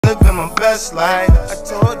living my best life. I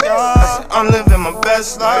told y'all, I'm living my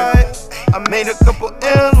best life. I made a couple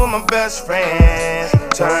L's with my best friends.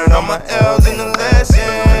 Turned all my L's into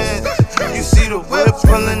lessons. You see the whip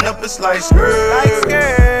pulling up, it's like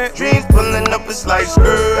skirt. Dreams pulling up, it's like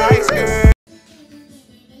skirt.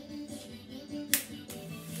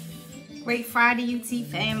 Great Friday, UT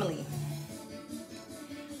family.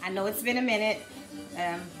 I know it's been a minute.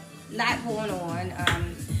 Lot going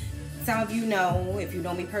on. Some of you know, if you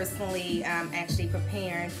know me personally, I'm actually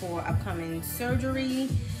preparing for upcoming surgery,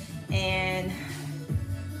 and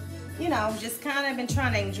you know, just kind of been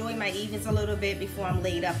trying to enjoy my evenings a little bit before I'm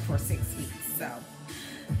laid up for 6 weeks. So,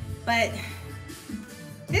 but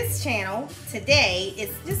this channel today is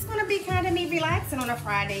just going to be kind of me relaxing on a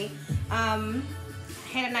Friday.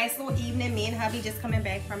 Had a nice little evening. Me and hubby just coming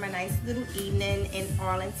back from a nice little evening in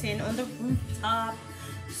Arlington on the rooftop.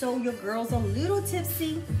 So your girl's a little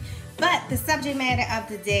tipsy. But the subject matter of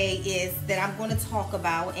the day is that I'm going to talk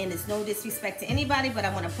about, and it's no disrespect to anybody, but I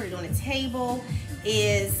want to put it on the table,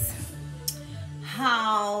 is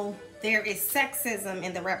how there is sexism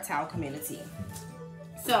in the reptile community.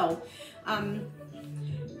 So,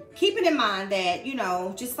 keeping in mind that, you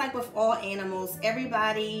know, just like with all animals,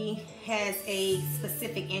 everybody has a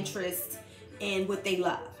specific interest in what they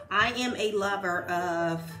love. I am a lover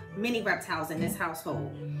of many reptiles in this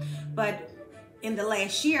household, but in the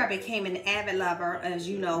last year I became an avid lover, as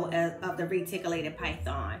you know, of the reticulated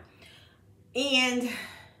python. And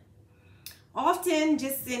often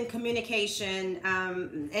just in communication,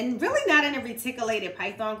 and really not in the reticulated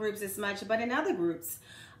python groups as much, but in other groups,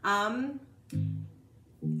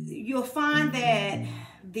 you'll find that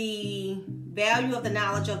the value of the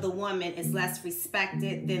knowledge of the woman is less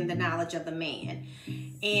respected than the knowledge of the man.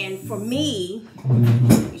 And for me,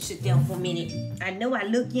 you sit down for a minute. I know I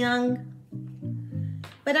look young,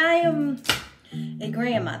 but I am a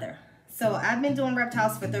grandmother. So I've been doing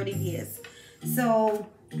reptiles for 30 years. So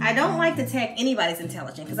I don't like to attack anybody's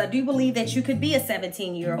intelligence, because I do believe that you could be a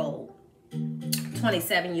 17-year-old,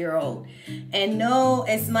 27-year-old, and know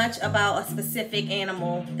as much about a specific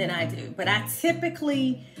animal than I do. But I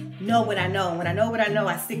typically know what I know. When I know what I know,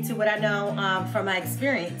 I stick to what I know from my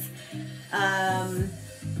experience.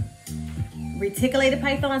 Reticulated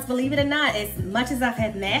pythons, believe it or not, as much as I've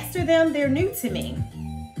had mastered them, they're new to me.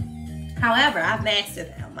 However, I've mastered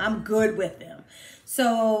them. I'm good with them.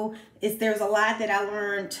 So there's a lot that I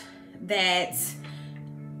learned that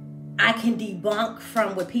I can debunk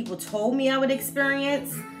from what people told me I would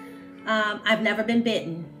experience. I've never been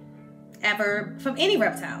bitten, ever, from any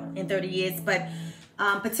reptile in 30 years. But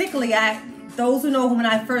particularly, those who know when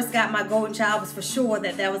I first got my golden child was for sure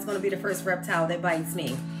that was going to be the first reptile that bites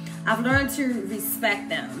me. I've learned to respect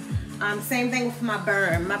them. Same thing with my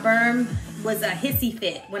berm. My berm was a hissy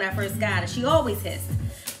fit when I first got her. She always hissed.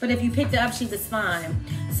 But if you picked her up, she was fine.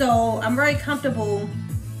 So I'm very comfortable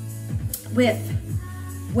with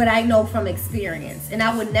what I know from experience. And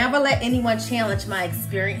I would never let anyone challenge my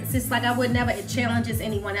experience. It's like I would never challenge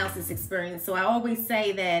anyone else's experience. So I always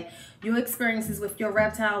say that your experiences with your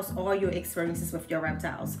reptiles are your experiences with your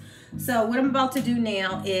reptiles. So what I'm about to do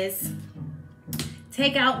now is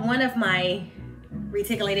take out one of my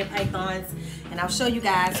reticulated pythons, and I'll show you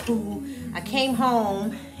guys who I came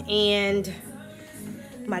home and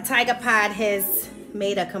my tiger pod has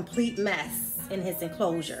made a complete mess in his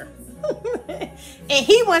enclosure. And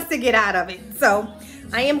he wants to get out of it. So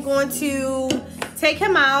I am going to take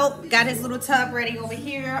him out. Got his little tub ready over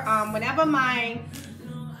here. Whenever my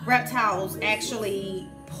reptiles actually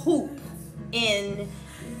poop and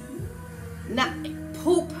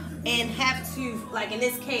have to, like in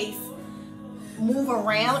this case, move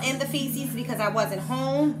around in the feces because I wasn't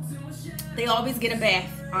home, they always get a bath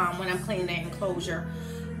when I'm cleaning that enclosure.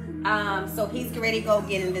 So he's ready to go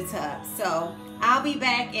get in the tub. So I'll be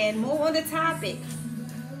back and more on the topic.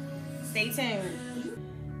 Stay tuned.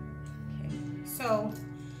 Okay. So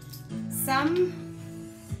some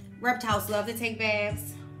reptiles love to take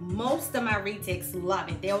baths. Most of my retics love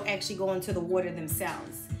it. They'll actually go into the water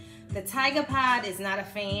themselves. The tiger pod is not a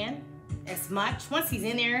fan as much. Once he's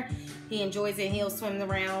in there, he enjoys it. He'll swim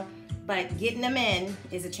around, but getting them in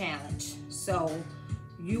is a challenge. So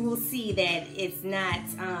you will see that it's not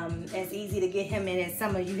as easy to get him in as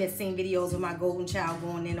some of you have seen videos of my golden child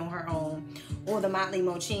going in on her own, or the Motley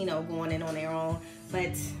Mochino going in on their own.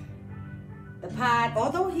 But the pod,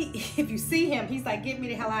 although if you see him, he's like, get me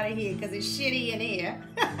the hell out of here because it's shitty in here.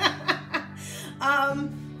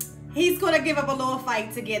 He's gonna give up a little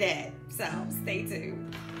fight to get at. So stay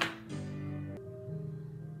tuned.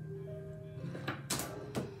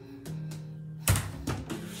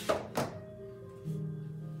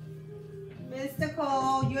 Mr.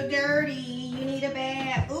 Cole, you're You're dirty. You need a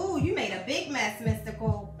bath. Ooh, you made a big mess,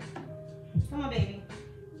 Mystical. Come on, baby.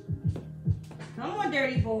 Come on,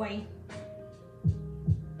 dirty boy.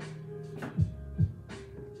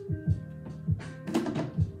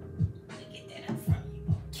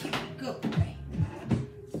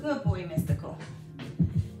 Good boy, Mystical.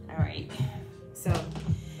 All right, so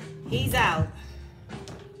he's out,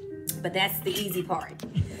 but that's the easy part.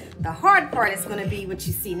 The hard part is gonna be what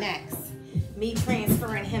you see next. Me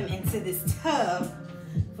transferring him into this tub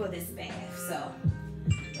for this bath. So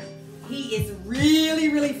he is really,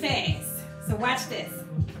 really fast. So watch this.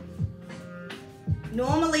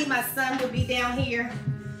 Normally my son would be down here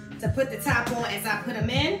to put the top on as I put him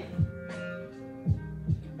in.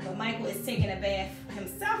 But Michael is taking a bath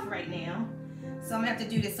himself right now, so I'm gonna have to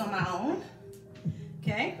do this on my own.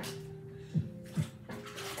 Okay.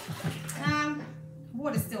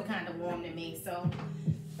 Water's still kind of warm to me, so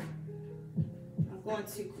I'm going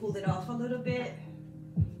to cool it off a little bit.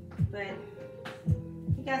 But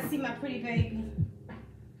you guys see my pretty baby?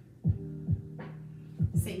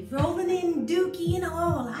 Say rolling in dookie and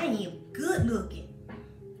all. I am good looking.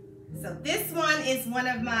 So this one is one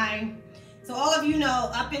of my. So all of you know,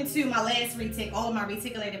 up into my last retic, all of my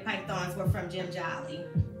reticulated pythons were from Jim Jolly.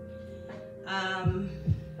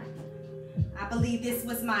 I believe this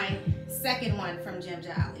was my second one from Jim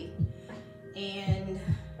Jolly. And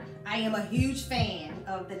I am a huge fan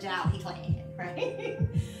of the Jolly clan, right?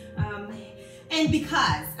 And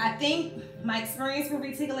because I think my experience with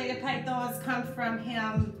reticulated pythons come from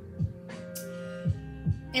him.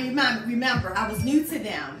 And remember, I was new to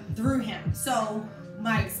them through him. So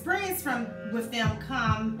my experience with them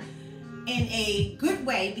come in a good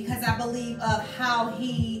way because I believe of how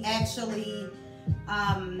he actually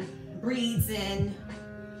breeds and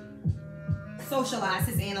socializes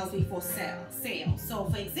his animals before sale. So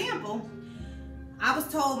for example, I was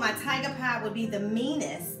told my tiger pod would be the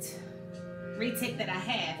meanest retic that I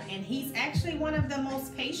have, and he's actually one of the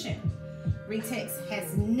most patient retics.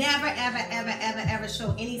 Has never ever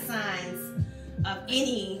showed any signs of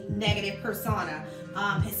any negative persona.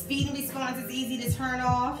 His feeding response is easy to turn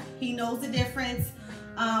off. He knows the difference.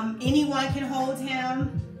 Anyone can hold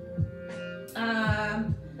him.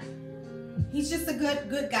 He's just a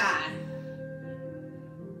good guy.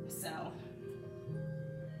 So,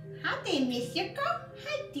 hi there, Miss Yoko.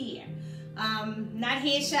 Hi there. Not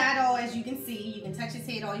head shy at all, as you can see. You can touch his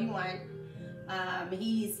head all you want.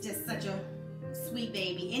 He's just such a sweet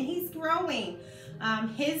baby, and he's growing.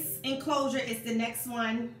 His enclosure is the next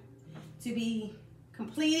one to be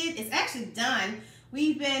completed. It's actually done.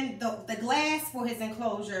 We've been, the glass for his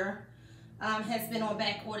enclosure has been on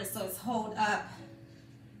back order, so it's hold up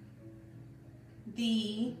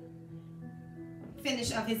the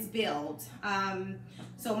finish of his build.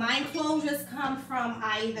 So my enclosures come from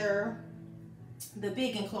either the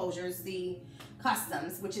big enclosures, the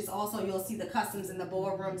customs, which is also, you'll see the customs in the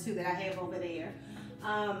boardroom too that I have over there.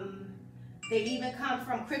 They even come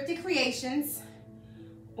from Cryptic Creations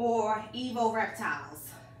or Evo Reptiles.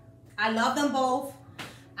 I love them both.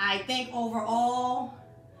 I think overall,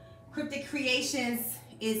 Cryptic Creations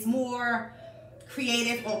is more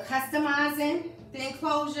creative on customizing the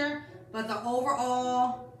enclosure, but the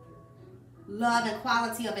overall love and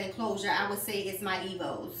quality of an enclosure, I would say, is my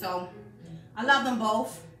Evos. So I love them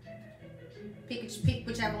both. Pick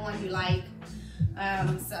whichever one you like.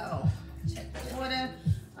 So check the water.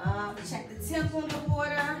 Check the temp on the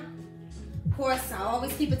water. Of course, I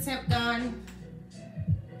always keep a temp gun.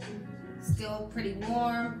 Still pretty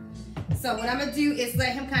warm. So what I'm gonna do is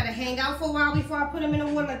let him kind of hang out for a while before I put him in the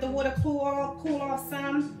water, let the water cool off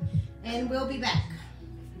some, and we'll be back.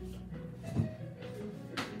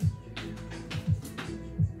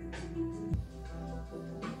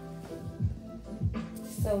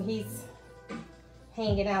 So he's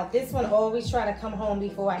hanging out. This one always try to come home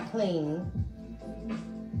before I clean.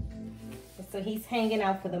 So he's hanging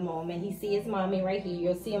out for the moment. He see his mommy right here.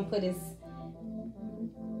 You'll see him put his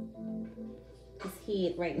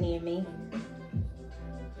head right near me.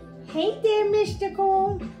 Hey there,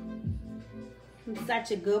 Mystical. You're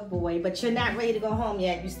such a good boy, but you're not ready to go home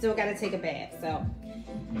yet. You still got to take a bath. So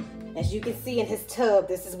as you can see in his tub,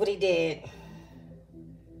 this is what he did.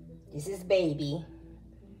 This is baby.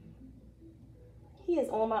 He is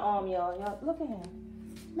on my arm, y'all. Y'all, look at him.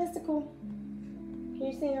 Mystical. Can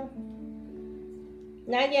you see him?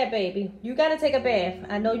 Not yet, baby. You got to take a bath.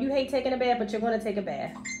 I know you hate taking a bath, but you're going to take a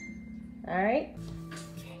bath. All right?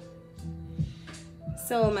 Okay.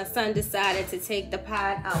 So my son decided to take the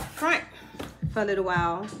pod out front for a little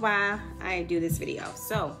while I do this video.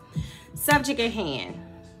 So, subject at hand.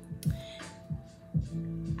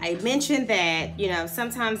 I mentioned that, you know,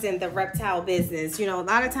 sometimes in the reptile business, you know, a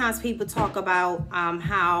lot of times people talk about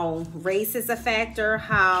how race is a factor,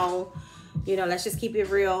 how, you know, let's just keep it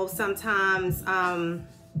real. Sometimes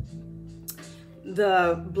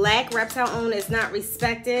the black reptile owner is not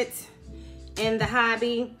respected in the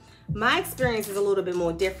hobby. My experience is a little bit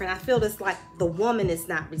more different. I feel it's like the woman is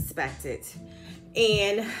not respected.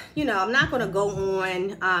 And, you know, I'm not going to go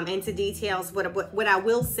on into details. What I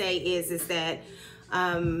will say is that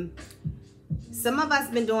some of us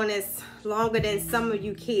been doing this longer than some of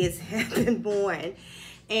you kids have been born.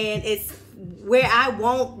 And it's where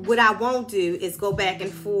what I won't do is go back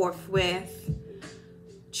and forth with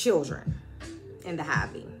children in the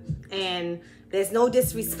hobby. And there's no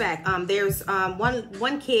disrespect. There's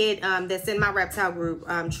one kid that's in my reptile group,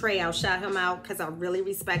 Trey. I'll shout him out because I really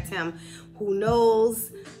respect him, who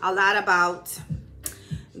knows a lot about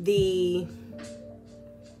the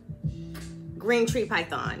green tree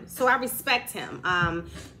python. So I respect him.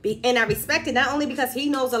 And I respect it not only because he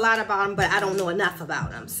knows a lot about him, but I don't know enough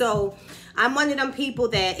about him. So I'm one of them people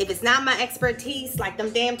that if it's not my expertise, like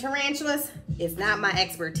them damn tarantulas, it's not my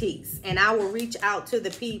expertise. And I will reach out to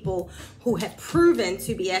the people who have proven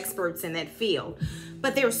to be experts in that field.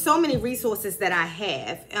 But there are so many resources that I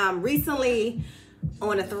have. Recently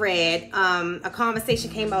on a thread, a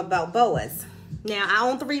conversation came up about boas. Now I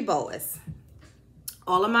own 3 boas.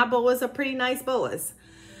 All of my boas are pretty nice boas.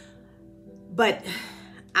 But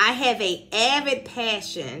I have an avid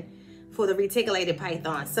passion for the reticulated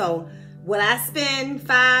python. So will I spend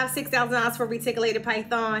 $5,000–$6,000 for a reticulated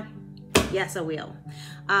python? Yes, I will.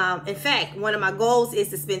 In fact, one of my goals is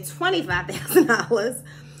to spend $25,000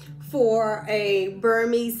 for a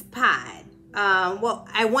Burmese pied. Well,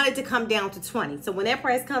 I want it to come down to 20. So when that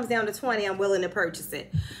price comes down to 20, I'm willing to purchase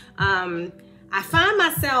it. I find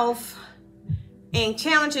myself in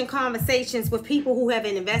challenging conversations with people who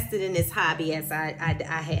haven't invested in this hobby as I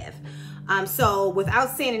have. So without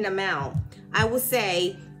saying an amount, I will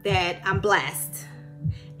say that I'm blessed,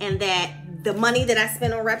 and that the money that I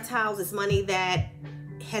spend on reptiles is money that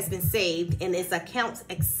has been saved, and its accounts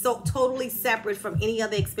so totally separate from any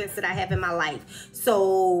other expense that I have in my life.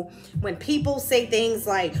 So when people say things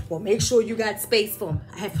like, well, make sure you got space for them,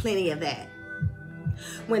 I have plenty of that.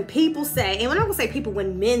 When people say, and when I will say people,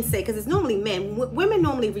 when men say, because it's normally men, women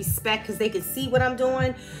normally respect because they can see what I'm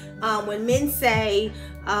doing. When men say,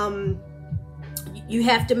 you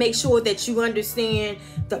have to make sure that you understand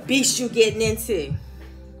the beast you're getting into.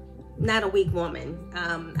 Not a weak woman.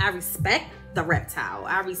 I respect the reptile.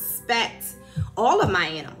 I respect all of my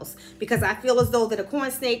animals because I feel as though that a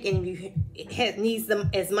corn snake needs them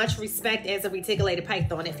as much respect as a reticulated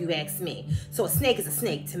python, if you ask me. So a snake is a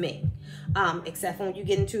snake to me, except when you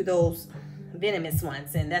get into those venomous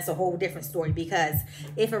ones, and that's a whole different story. Because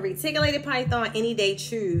if a reticulated python any day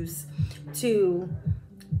choose to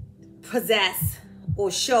possess or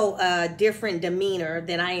show a different demeanor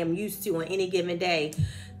than I am used to on any given day,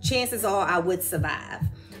 chances are I would survive.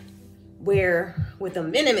 Where with the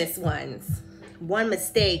venomous ones, one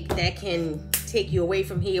mistake that can take you away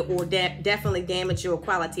from here or definitely damage your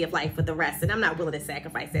quality of life for the rest. And I'm not willing to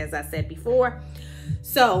sacrifice, as I said before.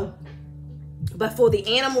 So, but for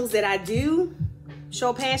the animals that I do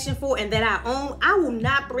show passion for and that I own, I will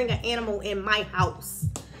not bring an animal in my house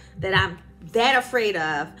that I'm that afraid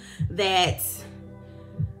of that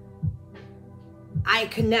I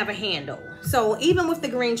could never handle. So even with the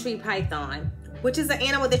green tree python, which is an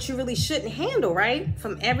animal that you really shouldn't handle, right?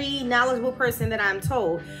 From every knowledgeable person that I'm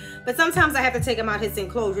told. But sometimes I have to take him out his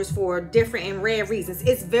enclosures for different and rare reasons.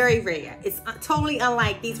 It's very rare. It's totally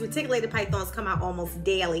unlike these reticulated pythons come out almost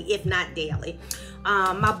daily, if not daily.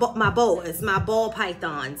 My boas, my ball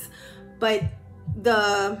pythons. But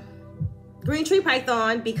the green tree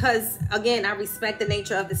python, because again, I respect the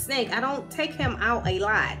nature of the snake, I don't take him out a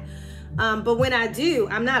lot. But when I do,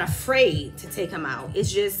 I'm not afraid to take him out.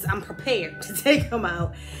 It's just I'm prepared to take him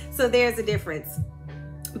out. So there's a difference.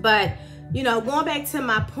 But, you know, going back to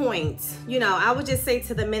my point, you know, I would just say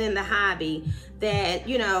to the men in the hobby that,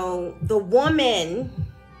 you know, the woman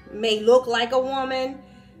may look like a woman,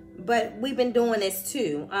 but we've been doing this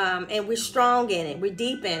too. And we're strong in it. We're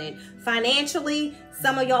deep in it. Financially,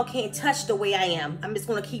 some of y'all can't touch the way I am. I'm just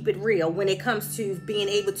going to keep it real when it comes to being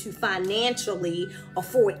able to financially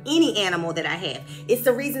afford any animal that I have. It's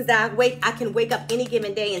the reasons that I can wake up any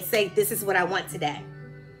given day and say, this is what I want today.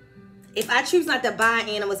 If I choose not to buy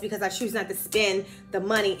animals because I choose not to spend the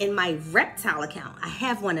money in my reptile account, I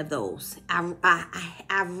have one of those.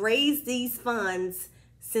 I've raised these funds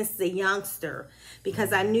since the youngster,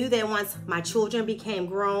 because I knew that once my children became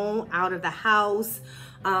grown out of the house,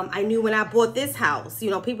 I knew when I bought this house,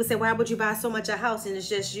 you know, people say, why would you buy so much a house and it's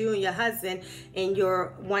just you and your husband and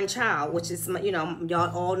your one child, which is, you know,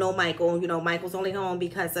 y'all all know Michael. You know, Michael's only home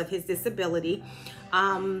because of his disability,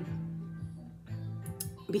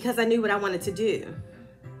 because I knew what I wanted to do.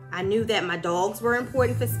 I knew that my dogs were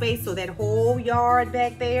important for space, so that whole yard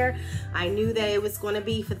back there, I knew that it was going to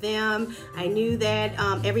be for them. I knew that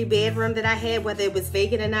every bedroom that I had, whether it was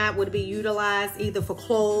vacant or not, would be utilized either for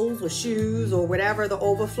clothes or shoes or whatever the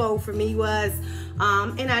overflow for me was.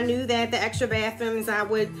 And I knew that the extra bathrooms, I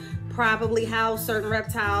would probably house certain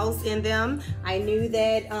reptiles in them. I knew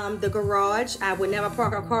that the garage, I would never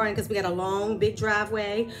park a car in because we got a long, big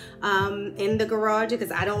driveway in the garage,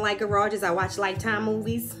 because I don't like garages. I watch Lifetime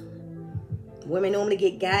movies. Women normally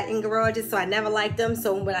get got in garages, so I never liked them.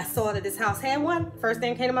 So when I saw that this house had one, first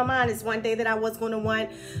thing that came to my mind is one day that I was going to want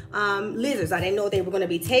lizards. I didn't know they were going to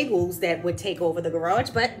be teagles that would take over the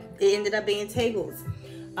garage, but it ended up being teagles.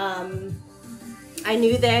 I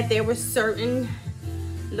knew that there were certain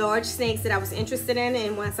large snakes that I was interested in,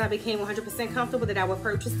 and once I became 100% comfortable, that I would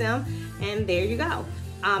purchase them. And there you go.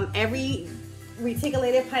 Every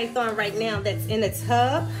reticulated python right now that's in the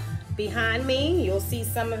tub behind me, you'll see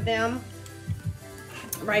some of them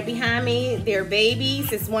right behind me. They're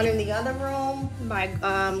babies. There's one in the other room. My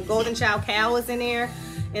golden child cow is in there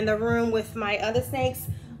in the room with my other snakes.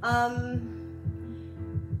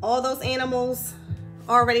 All those animals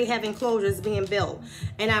already have enclosures being built,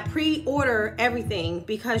 and I pre-order everything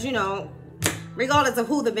because, you know, regardless of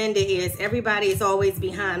who the vendor is, everybody is always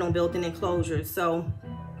behind on building enclosures. So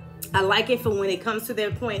I like it for when it comes to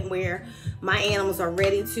that point where my animals are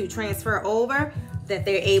ready to transfer over, that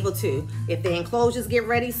they're able to. If the enclosures get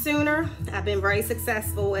ready sooner, I've been very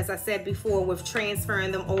successful, as I said before, with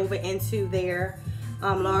transferring them over into their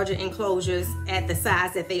larger enclosures at the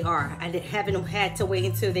size that they are. I haven't had to wait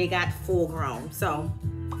until they got full grown. So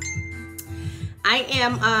I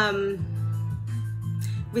am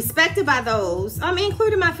respected by those,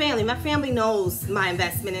 including my family. My family knows my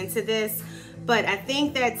investment into this, but I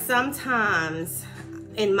think that sometimes,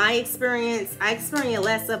 in my experience, I experience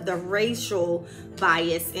less of the racial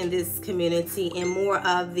bias in this community and more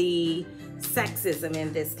of the sexism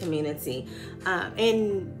in this community.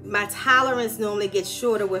 And my tolerance normally gets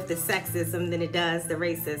shorter with the sexism than it does the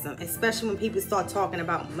racism, especially when people start talking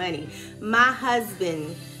about money. My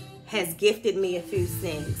husband has gifted me a few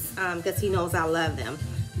things because he knows I love them,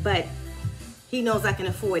 but he knows I can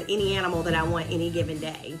afford any animal that I want any given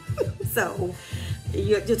day. So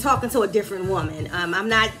you're talking to a different woman. I'm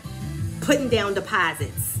not putting down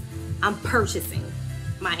deposits. I'm purchasing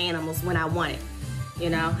my animals when I want it. You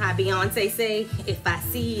know how Beyonce say, if I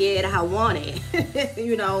see it, I want it.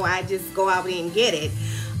 You know, I just go out and get it.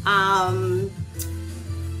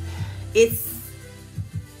 It's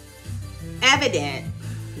evident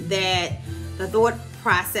that the thought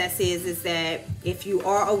process is that if you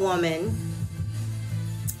are a woman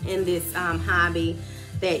in this hobby,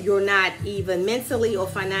 that you're not even mentally or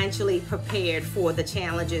financially prepared for the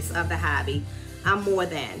challenges of the hobby. I'm more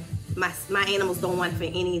than. My animals don't want for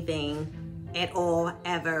anything at all,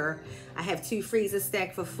 ever. I have 2 freezers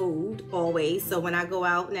stacked for food always, so when I go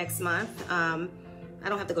out next month, I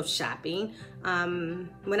don't have to go shopping.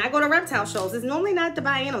 When I go to reptile shows, it's normally not to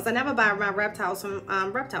buy animals. I never buy my reptiles from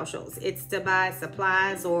reptile shows. It's to buy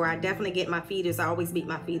supplies, or I definitely get my feeders. I always meet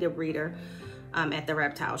my feeder breeder at the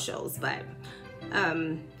reptile shows. But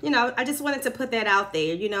you know, I just wanted to put that out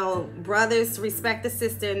there. You know, brothers, respect the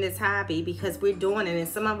sister in this hobby, because we're doing it, and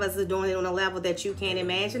some of us are doing it on a level that you can't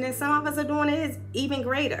imagine, and some of us are doing it even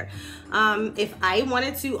greater. If I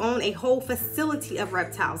wanted to own a whole facility of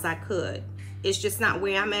reptiles, I could. It's just not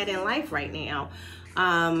where I'm at in life right now.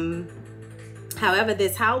 However,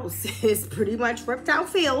 this house is pretty much reptile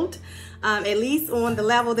filled, at least on the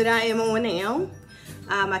level that I am on now.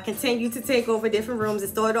 I continue to take over different rooms. It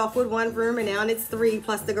started off with 1 room, and now it's 3,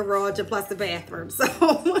 plus the garage and plus the bathroom. So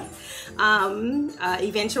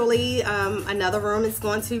eventually another room is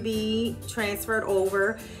going to be transferred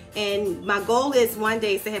over. And my goal is one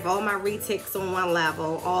day is to have all my retics on one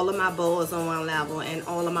level, all of my boas on one level, and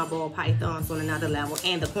all of my ball pythons on another level,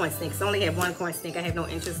 and the corn snakes. I only have 1 corn snake. I have no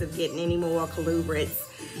interest of getting any more colubrids.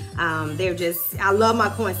 They're just, I love my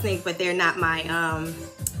corn snake, but they're not my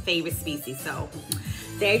favorite species. So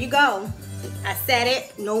there you go. I said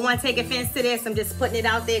it. No one take offense to this. I'm just putting it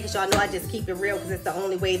out there because y'all know I just keep it real, because it's the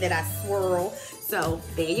only way that I swirl. So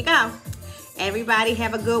there you go. Everybody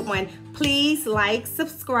have a good one. Please like,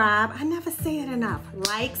 subscribe. I never say it enough.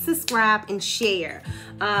 Like, subscribe, and share.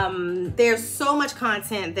 There's so much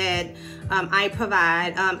content that I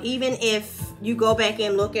provide. Even if you go back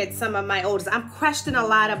and look at some of my oldest, I'm questioning a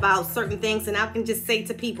lot about certain things, and I can just say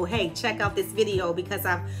to people, hey, check out this video because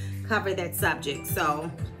I've covered that subject.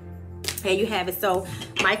 So there you have it. So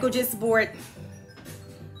Michael just brought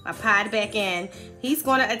my pod back in. He's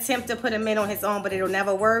going to attempt to put him in on his own, but it'll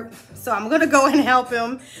never work. So I'm going to go and help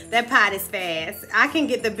him. That pod is fast. I can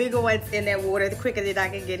get the bigger ones in that water the quicker than I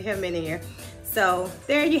can get him in here. So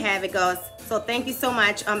there you have it, guys. So thank you so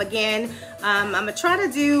much. Again, I'm going to try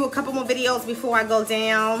to do a couple more videos before I go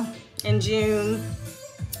down in June.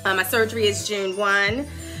 My surgery is June 1.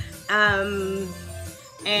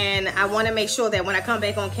 And I want to make sure that when I come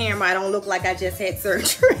back on camera, I don't look like I just had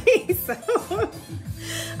surgery. So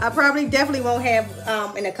I probably definitely won't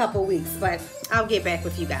have in a couple weeks, but I'll get back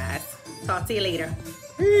with you guys. Talk to you later.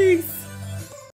 Peace.